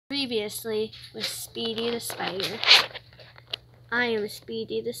Previously with Speedy the Spider. I am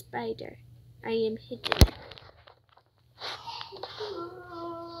Speedy the Spider. I am hidden.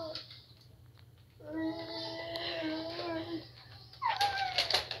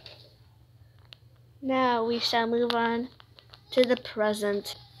 Now we shall move on to the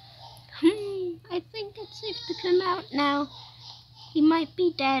present. I think it's safe to come out now. He might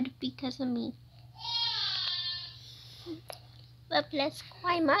be dead because of me. But let's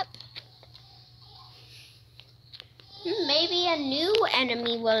climb up. Maybe a new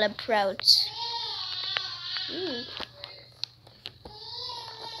enemy will approach.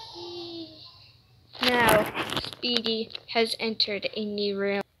 Now, Speedy has entered a new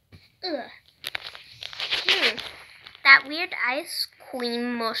room. That weird ice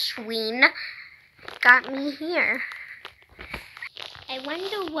cream machine got me here. I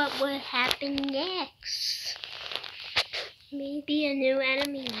wonder what will happen next. Maybe a new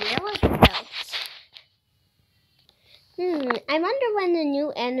enemy will approach. I wonder when the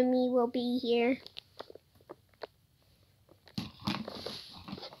new enemy will be here.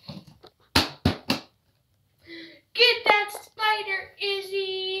 Get that spider,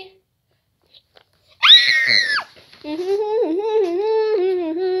 Izzy!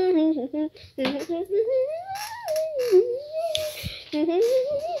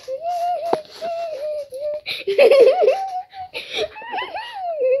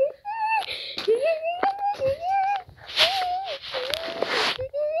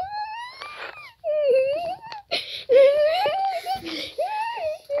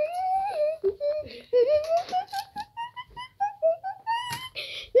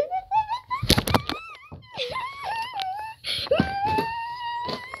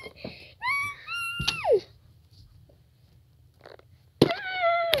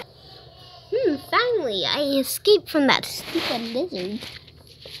 Finally, I escaped from that stupid lizard.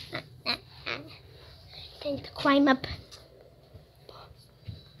 Time to climb up.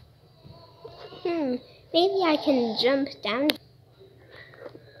 Maybe I can jump down.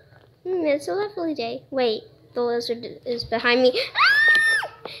 It's a lovely day. Wait, the lizard is behind me.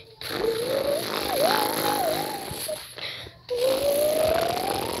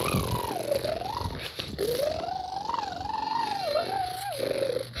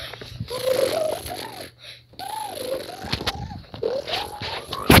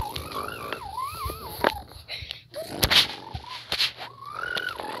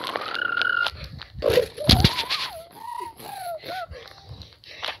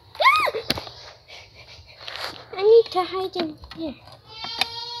 I need to hide in here.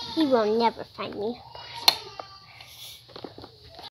 He will never find me.